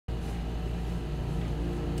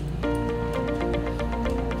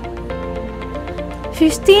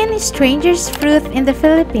15 strangest fruit in the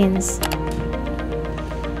Philippines.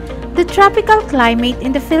 The tropical climate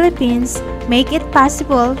in the Philippines make it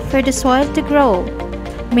possible for the soil to grow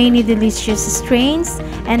many delicious strains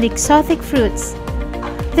and exotic fruits.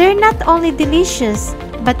 They're not only delicious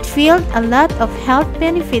but filled a lot of health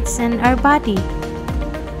benefits in our body.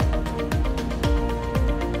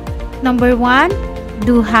 Number 1.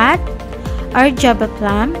 Duhat or Java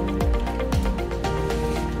plum.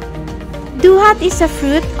 Duhat is a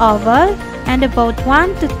fruit oval and about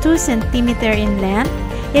 1 to 2 cm in length.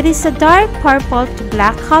 It is a dark purple to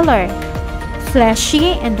black color,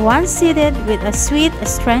 fleshy and one-seeded with a sweet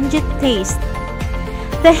astringent taste.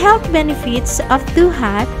 The health benefits of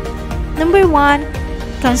Duhat. Number 1.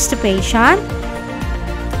 Constipation.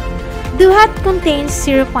 Duhat contains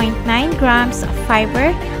 0.9 grams of fiber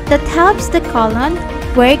that helps the colon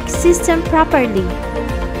work system properly.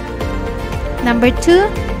 Number 2.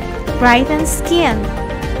 Brighten skin.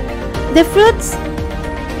 The fruit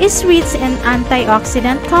is rich in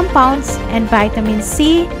antioxidant compounds and vitamin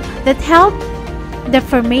C that help the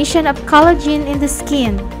formation of collagen in the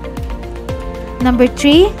skin. Number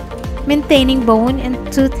 3. Maintaining bone and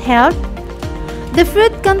tooth health. The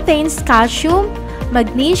fruit contains calcium,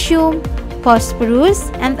 magnesium, phosphorus,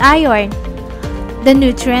 and iron. The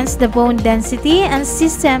nutrients the bone density and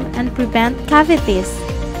system and prevent cavities.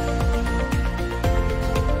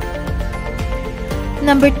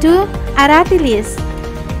 Number 2. Aratilis.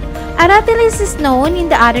 Aratilis is known in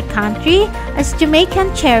the other country as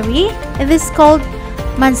Jamaican cherry. It is called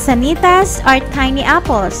manzanitas or tiny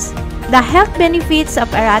apples. The health benefits of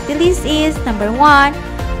Aratilis is number 1.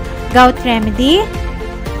 Gout remedy.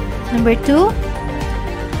 Number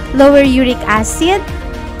 2. Lower uric acid.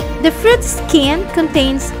 The fruit skin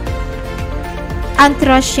contains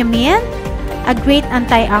anthrocyanin, a great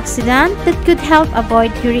antioxidant that could help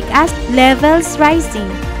avoid uric acid levels rising.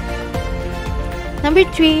 Number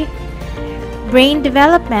 3. Brain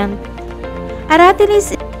development.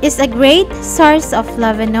 Aratilis is a great source of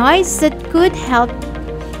flavonoids that could help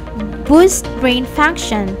boost brain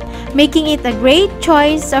function, making it a great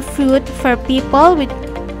choice of fruit for people with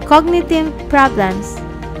cognitive problems.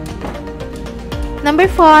 Number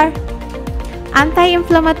 4.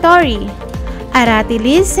 Anti-inflammatory.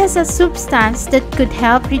 Aratilis has a substance that could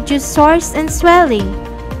help reduce sores and swelling.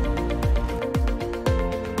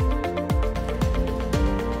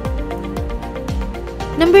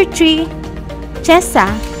 Number 3. Chesa.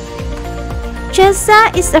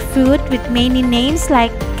 Chesa is a fruit with many names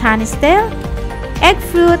like canistel, egg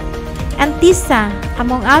fruit, and tisa,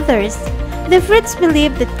 among others. The fruits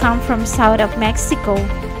believed that come from south of Mexico.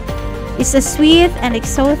 It's a sweet and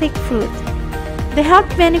exotic fruit. The health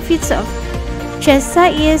benefits of Chesa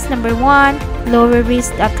is number 1. Lower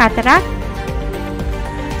risk of cataract.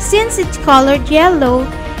 Since it's colored yellow,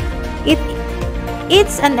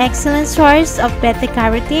 it's an excellent source of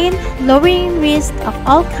beta-carotene, lowering risk of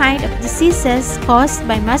all kinds of diseases caused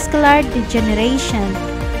by muscular degeneration.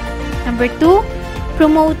 Number 2.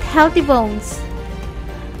 Promote healthy bones.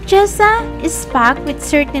 Chesa is packed with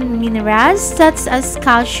certain minerals such as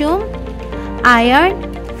calcium, iron,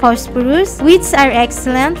 phosphorus, which are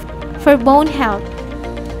excellent for bone health.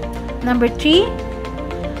 Number 3.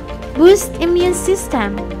 Boost immune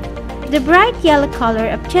system. The bright yellow color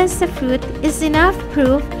of Chesa fruit is enough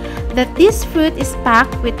proof that this fruit is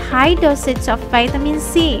packed with high dosage of vitamin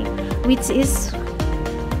C, which is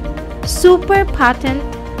super potent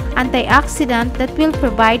antioxidant that will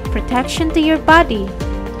provide protection to your body.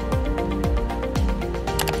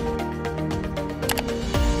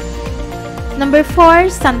 Number 4.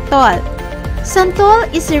 Santol.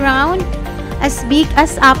 Santol is around as big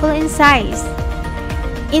as apple in size.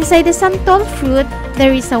 Inside the santol fruit,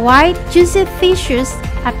 there is a white, juicy tissues,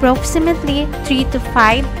 approximately 3 to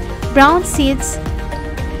 5 brown seeds.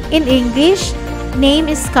 In English, name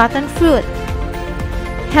is cotton fruit.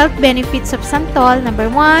 Health benefits of santol. Number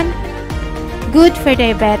 1. Good for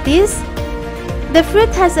diabetes. The fruit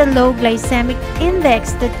has a low glycemic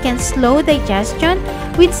index that can slow digestion,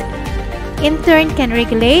 which in turn can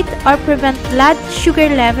regulate or prevent blood sugar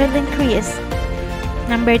level increase.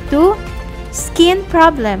 Number 2. Skin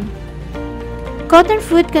problem. Cotton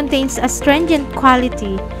fruit contains astringent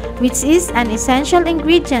quality, which is an essential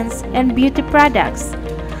ingredient in beauty products.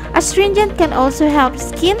 Astringent can also help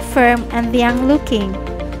skin firm and young looking.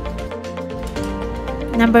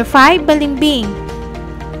 Number 5. Balimbing.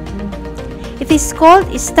 It is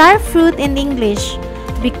called star fruit in English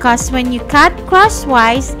because when you cut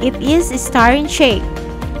crosswise, it is a star in shape.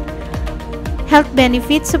 Health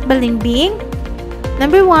benefits of balimbing.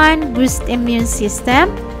 Number 1. Boost immune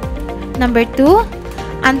system. Number 2.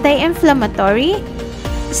 Anti-inflammatory.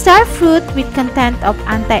 Star fruit with content of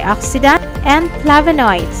antioxidant and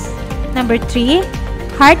flavonoids. Number 3.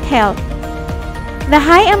 Heart health. The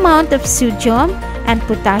high amount of sodium and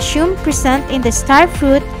potassium present in the star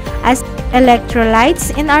fruit as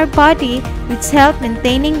electrolytes in our body which help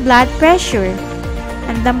maintaining blood pressure.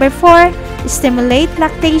 And number 4. Stimulate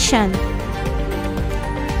lactation.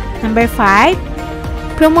 Number 5.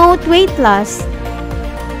 Promote weight loss.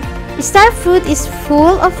 Star fruit is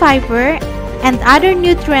full of fiber and other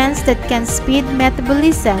nutrients that can speed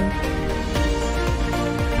metabolism.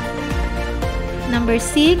 Number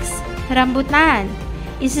 6. Rambutan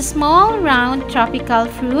is a small, round, tropical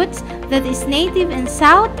fruit that is native in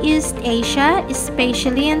Southeast Asia,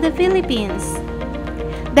 especially in the Philippines.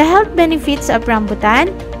 The health benefits of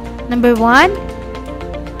rambutan. Number 1.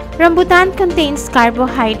 Rambutan contains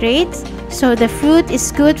carbohydrates, so the fruit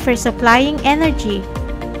is good for supplying energy.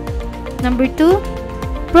 Number 2.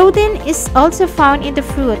 Protein is also found in the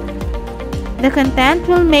fruit. The content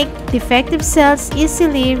will make defective cells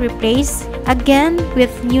easily replaced again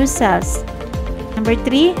with new cells. Number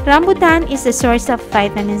 3. Rambutan is a source of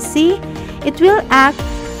vitamin C. It will act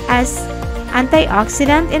as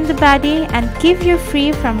antioxidant in the body and keep you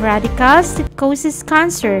free from radicals that causes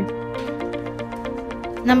cancer.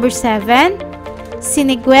 Number 7.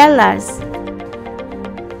 Siniguelas.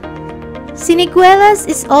 Siniguelas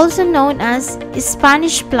is also known as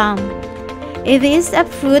Spanish plum. It is a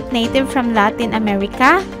fruit native from Latin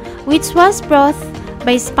America, which was brought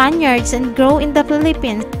by Spaniards and grown in the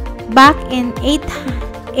Philippines back in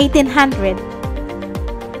 1800.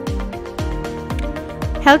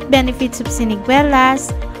 Health benefits of siniguelas.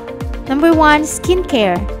 Number 1.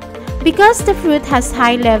 Skincare. Because the fruit has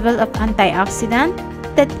high level of antioxidant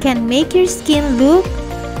that can make your skin look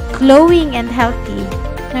glowing and healthy.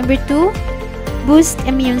 Number 2. Boost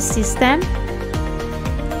immune system.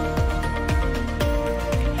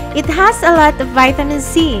 It has a lot of vitamin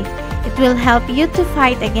C. It will help you to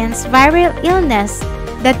fight against viral illness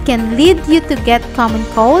that can lead you to get common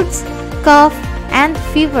colds, cough, and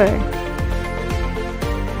fever.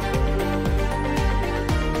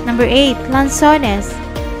 Number 8. Lanzones.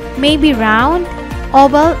 May be round,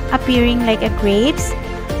 oval, appearing like a grapes.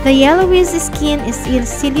 The yellowish skin is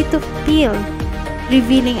easy to peel,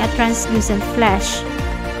 revealing a translucent flesh.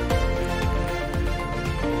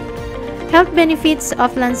 Health benefits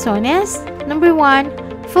of lanzones. Number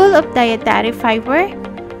 1. Full of dietary fiber.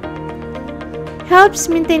 Helps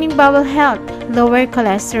maintaining bowel health, lower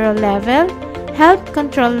cholesterol level, help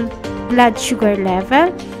control blood sugar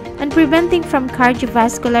level, and preventing from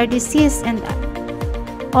cardiovascular disease and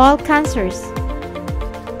all cancers.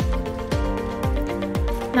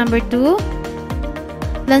 Number 2.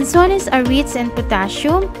 Lanzones are rich in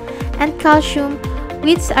potassium and calcium,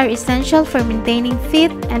 which are essential for maintaining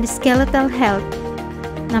feet and skeletal health.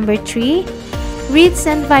 Number 3. Rich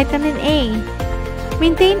in vitamin A.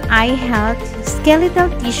 Maintain eye health, skeletal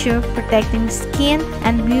tissue, protecting skin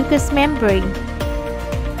and mucous membrane.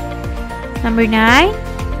 Number 9.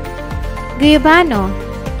 Guyabano.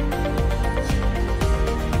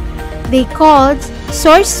 They called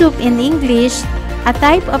sour soup in English, a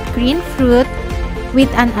type of green fruit with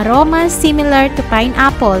an aroma similar to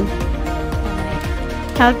pineapple.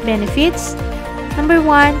 Health benefits. Number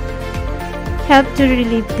 1. Help to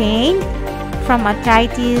relieve pain from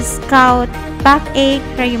arthritis, gout, backache,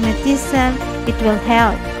 rheumatism. It will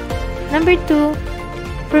help. Number 2.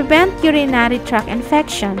 Prevent urinary tract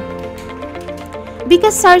infection.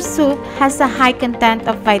 Because sour soup has a high content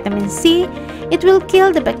of vitamin C, it will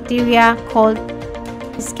kill the bacteria called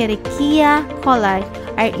Escherichia coli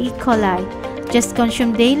or E. coli. Just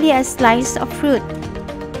consume daily a slice of fruit.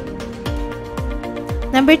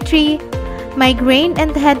 Number 3. Migraine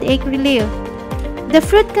and headache relief. The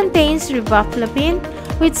fruit contains riboflavin,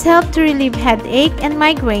 which help to relieve headache and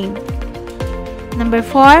migraine. Number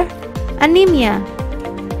 4. Anemia.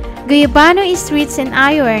 Guyabano is rich in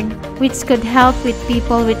iron, which could help with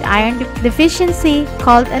people with iron deficiency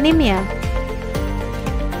called anemia.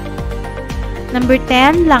 Number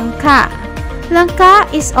 10. Langka. Langka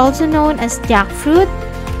is also known as jackfruit,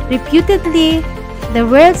 reputedly the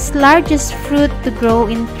world's largest fruit to grow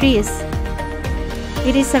in trees.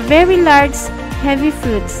 It is a very large, heavy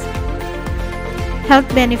fruit. Health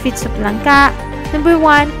benefits of langka. Number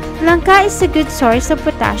 1. Langka is a good source of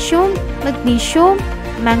potassium, magnesium,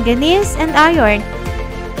 manganese, and iron.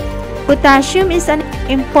 Potassium is an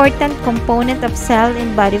important component of cell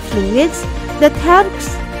and body fluids that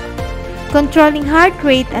helps controlling heart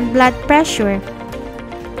rate and blood pressure.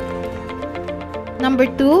 Number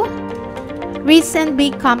 2. Rich in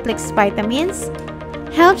B complex vitamins.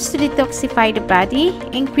 Helps to detoxify the body,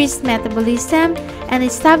 increase metabolism,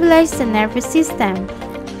 and stabilize the nervous system.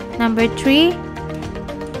 Number 3.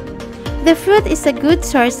 The fruit is a good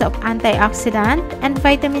source of antioxidant and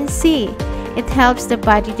vitamin C. It helps the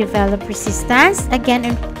body develop resistance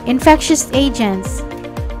against infectious agents.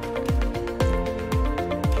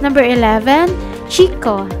 Number 11.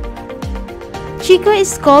 Chico. Chico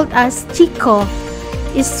is called as chico,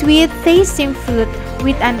 is sweet-tasting fruit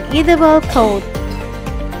with an edible coat.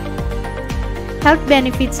 Health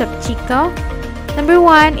benefits of chico. Number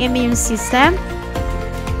 1. Immune system.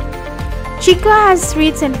 Chico has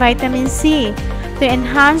rich in vitamin C to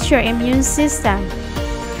enhance your immune system.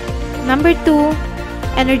 Number 2.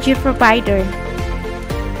 Energy provider.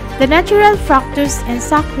 The natural fructose and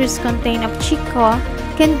sucrose contained of chico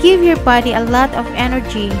can give your body a lot of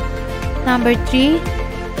energy. Number 3.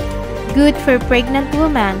 Good for pregnant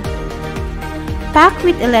women. Packed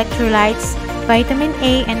with electrolytes, vitamin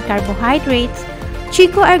A, and carbohydrates,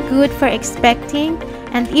 chico are good for expecting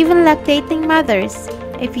and even lactating mothers.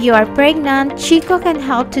 If you are pregnant, chico can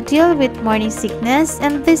help to deal with morning sickness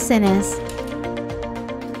and dizziness.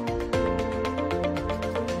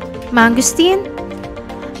 Mangosteen.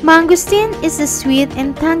 Mangosteen is a sweet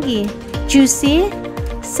and tangy, juicy,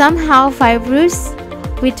 somehow fibrous,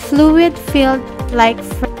 with fluid filled like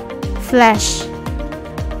flesh.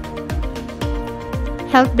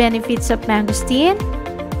 Health benefits of mangosteen.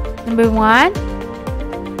 Number 1.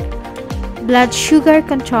 Blood sugar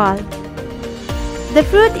control. The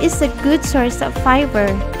fruit is a good source of fiber,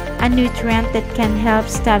 a nutrient that can help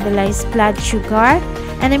stabilize blood sugar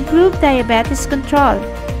and improve diabetes control.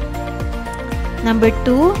 Number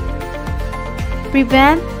 2.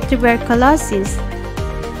 Prevent tuberculosis.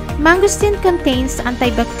 Mangosteen contains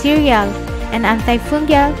antibacterial and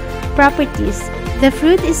antifungal properties. The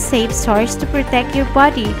fruit is a safe source to protect your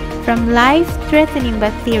body from life-threatening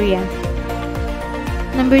bacteria.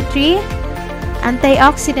 Number 3.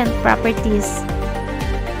 Antioxidant properties.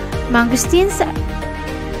 Mangosteens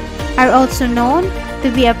are also known to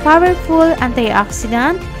be a powerful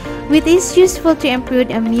antioxidant, which is useful to improve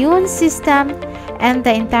the immune system and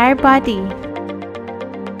the entire body.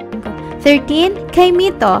 13.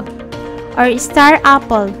 Kaimito or star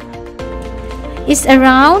apple is a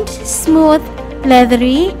round, smooth,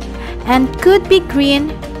 leathery, and could be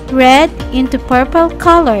green, red into purple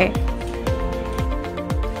color.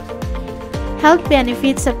 Health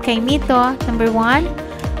benefits of kaimito. Number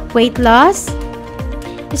 1. Weight loss.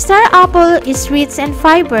 Star apple is rich in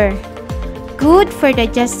fiber, good for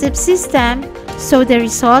digestive system, so the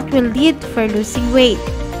result will lead for losing weight.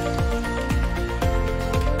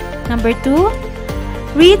 Number 2.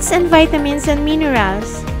 Rich in vitamins and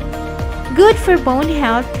minerals. Good for bone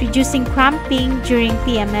health, reducing cramping during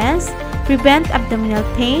PMS, prevent abdominal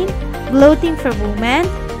pain, bloating for women,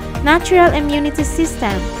 natural immunity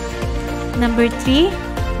system. Number 3.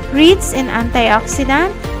 Rich in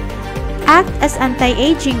antioxidant, act as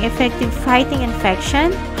anti-aging, effective fighting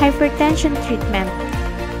infection, hypertension treatment.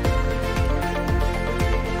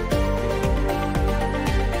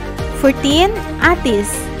 Atis.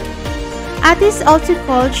 Atis, also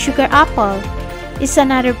called sugar apple, is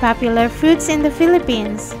another popular fruit in the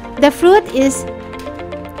Philippines. The fruit is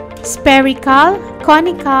spherical,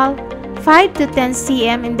 conical, 5 to 10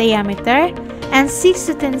 cm in diameter, and 6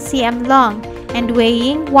 to 10 cm long, and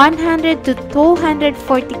weighing 100 to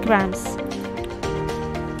 240 grams.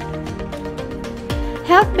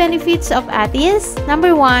 Health benefits of atis.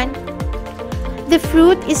 Number 1. The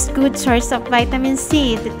fruit is good source of vitamin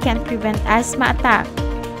C that can prevent asthma attack.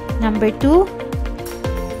 Number 2.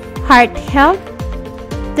 Heart health.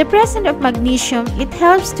 The presence of magnesium, it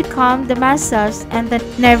helps to calm the muscles and the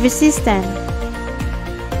nervous system.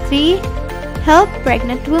 3. Help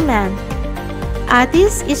pregnant women.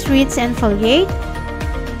 Atis is rich in folate,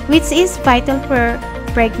 which is vital for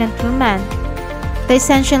pregnant women. The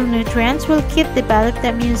essential nutrients will keep develop the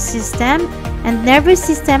immune system and nervous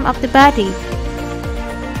system of the body.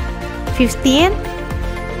 15.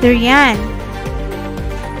 Durian.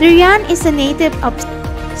 Durian is a native of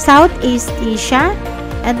Southeast Asia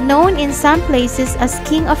and known in some places as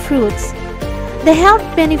king of fruits. The health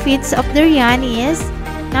benefits of durian is: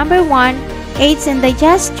 Number 1. Aids in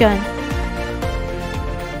digestion.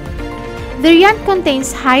 Durian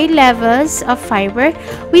contains high levels of fiber,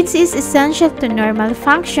 which is essential to normal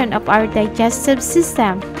function of our digestive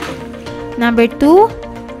system. Number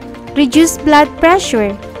 2. Reduce blood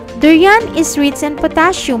pressure. Durian is rich in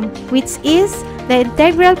potassium, which is the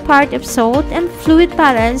integral part of salt and fluid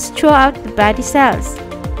balance throughout the body cells.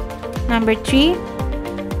 Number 3.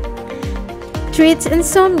 Treats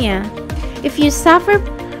insomnia. If you suffer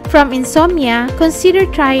from insomnia, consider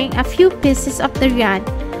trying a few pieces of durian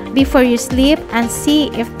before you sleep and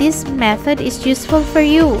see if this method is useful for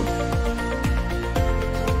you.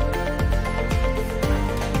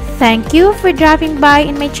 Thank you for dropping by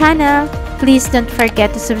in my channel. Please don't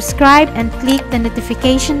forget to subscribe and click the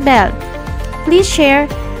notification bell. Please share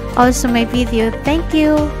also my video. Thank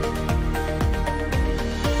you.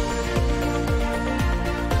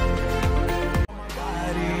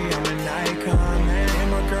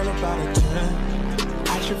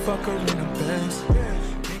 Fuck her in the Benz.